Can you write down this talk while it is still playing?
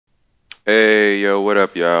Hey, yo, what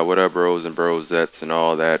up, y'all? What up, bros and brosettes and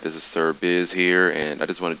all that? This is Sir Biz here, and I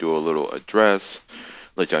just want to do a little address,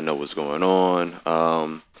 let y'all know what's going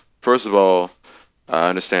on. First of all, I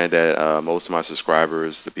understand that most of my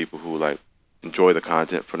subscribers, the people who like enjoy the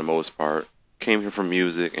content for the most part, came here from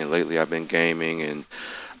music, and lately I've been gaming, and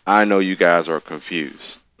I know you guys are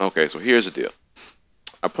confused. Okay, so here's the deal.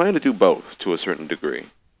 I plan to do both to a certain degree.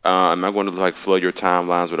 Am I going to like flood your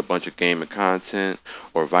timelines with a bunch of gaming content,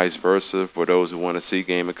 or vice versa? For those who want to see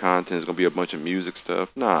gaming content, it's going to be a bunch of music stuff.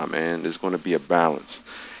 Nah, man, there's going to be a balance.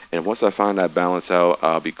 And once I find that balance out,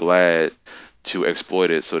 I'll be glad to exploit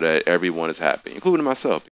it so that everyone is happy, including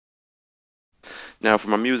myself. Now, for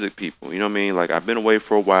my music people, you know what I mean? Like I've been away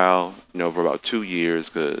for a while, for about 2 years,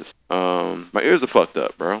 cause my ears are fucked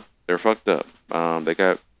up, bro. They're fucked up. They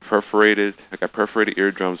got perforated. I got perforated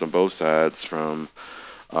eardrums on both sides from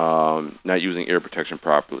not using ear protection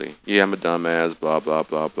properly. Yeah, I'm a dumbass. Blah blah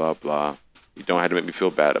blah blah blah. You don't have to make me feel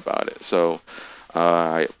bad about it. So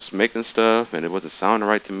I was making stuff, and it wasn't sounding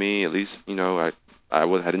right to me. At least, I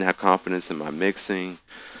didn't have confidence in my mixing.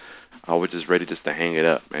 I was just ready just to hang it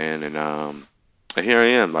up, man. And here I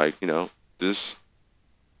am, like, just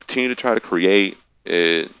continue to try to create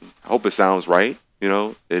it. I hope it sounds right.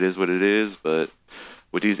 It is what it is. But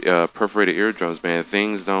with these perforated eardrums, man,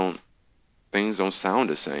 things don't sound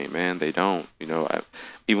the same, man. They don't.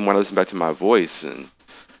 Even when I listen back to my voice, and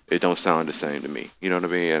it don't sound the same to me. You know what I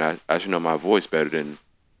mean? And I should know my voice better than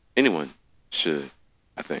anyone should,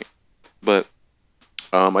 I think. But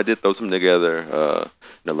I did throw some together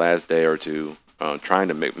in the last day or two. Trying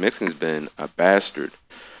to mixing's been a bastard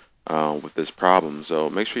with this problem. So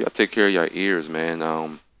make sure y'all take care of your ears, man.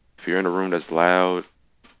 If you're in a room that's loud,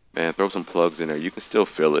 man, throw some plugs in there. You can still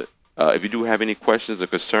feel it. If you do have any questions or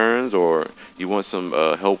concerns, or you want some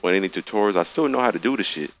help with any tutorials, I still know how to do the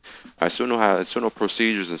shit. I still know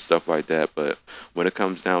procedures and stuff like that. But when it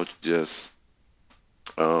comes down to just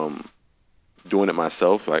um, doing it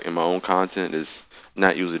myself, like in my own content, is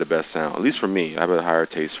not usually the best sound. At least for me, I have a higher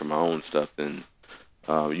taste for my own stuff than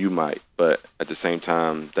you might. But at the same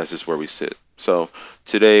time, that's just where we sit. So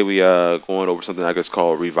today we going over something I guess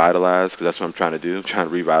called revitalize, because that's what I'm trying to do. I'm trying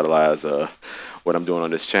to revitalize what I'm doing on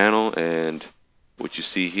this channel, and what you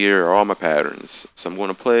see here are all my patterns. So I'm going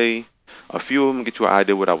to play a few of them, get you an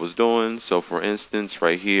idea what I was doing. So for instance,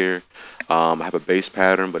 right here, I have a bass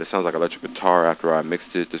pattern, but it sounds like electric guitar after I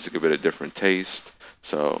mixed it, just to give it a different taste.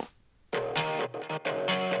 So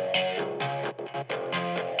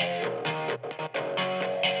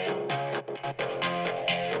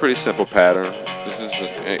pretty simple pattern. This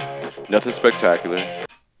is nothing spectacular.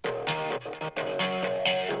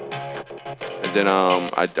 And then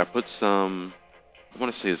I put some, I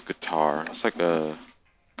want to say it's guitar. It's like a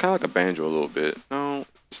kind of like a banjo a little bit. No,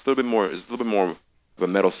 it's a little bit more. It's a little bit more of a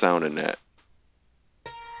metal sound in that.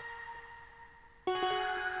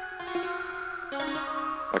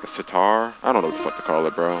 Like a sitar. I don't know what the fuck to call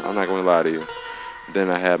it, bro. I'm not gonna lie to you. Then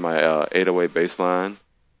I have my 808 bass line.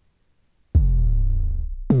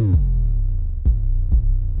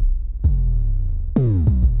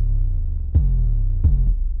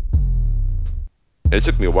 It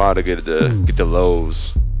took me a while to get the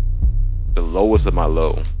lows, the lowest of my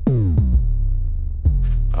low,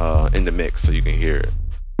 in the mix so you can hear it.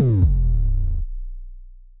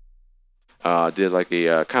 I did like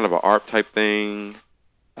a kind of a ARP type thing.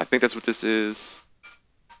 I think that's what this is.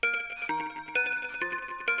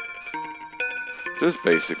 Just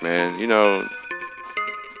basic, man.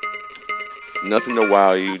 Nothing to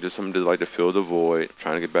wow you. Just something to like to fill the void.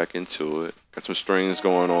 Trying to get back into it. Got some strings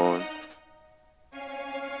going on.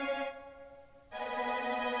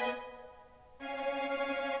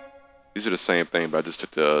 These are the same thing, but I just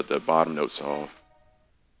took the bottom notes off,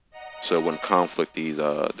 so it wouldn't conflict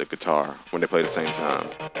the guitar when they play at the same time.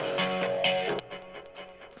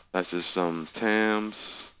 That's just some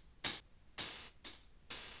tams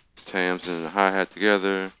and a hi-hat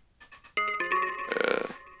together. Uh,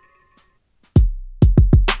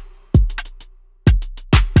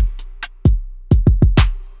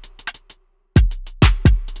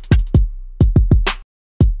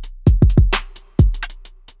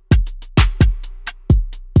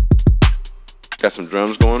 got some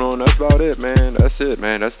drums going on. That's about it, man. That's it,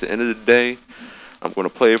 man. That's the end of the day. I'm gonna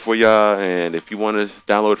play it for y'all, and if you want to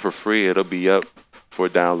download it for free, it'll be up for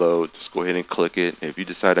download. Just go ahead and click it. If you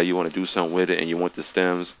decide that you want to do something with it and you want the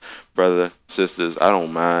stems, brother, sisters, I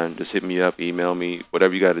don't mind. Just hit me up, email me,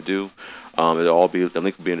 whatever you got to do. It'll all be, the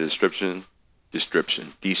link will be in the description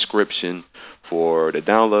for the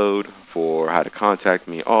download, for how to contact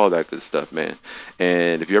me, all that good stuff, man.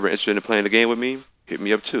 And if you're ever interested in playing the game with me, hit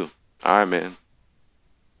me up too. All right, man.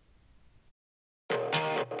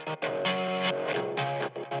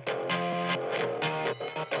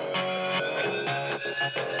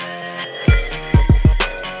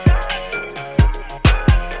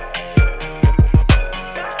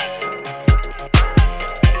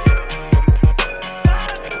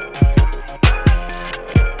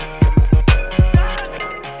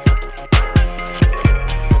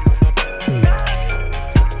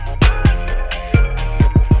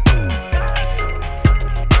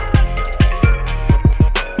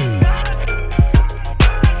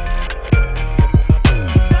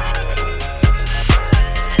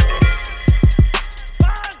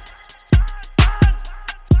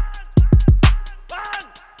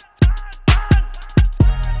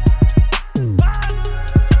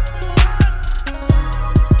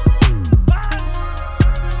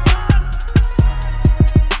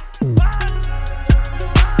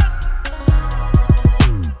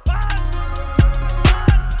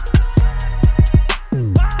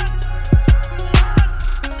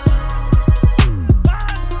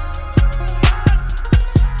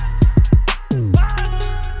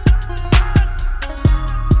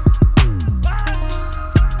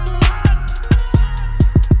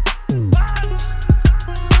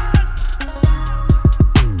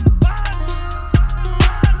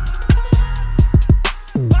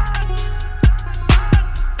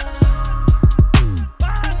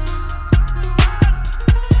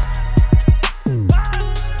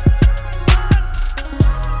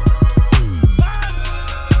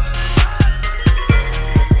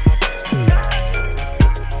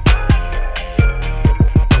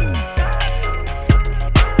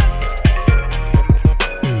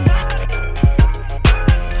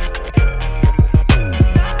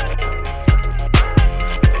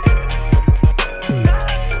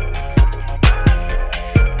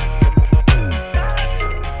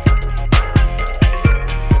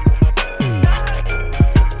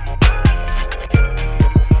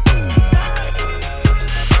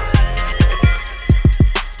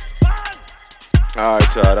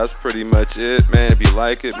 Alright, y'all, that's pretty much it, man. If you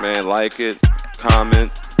like it, man, like it,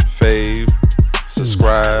 comment, fave,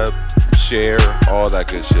 subscribe, share, all that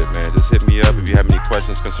good shit, man. Just hit me up if you have any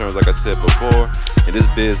questions, concerns, like I said before. And this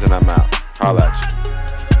biz, and I'm out. Holla at you.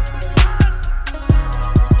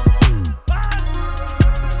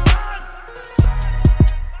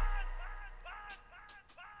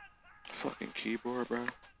 Fucking keyboard, bro.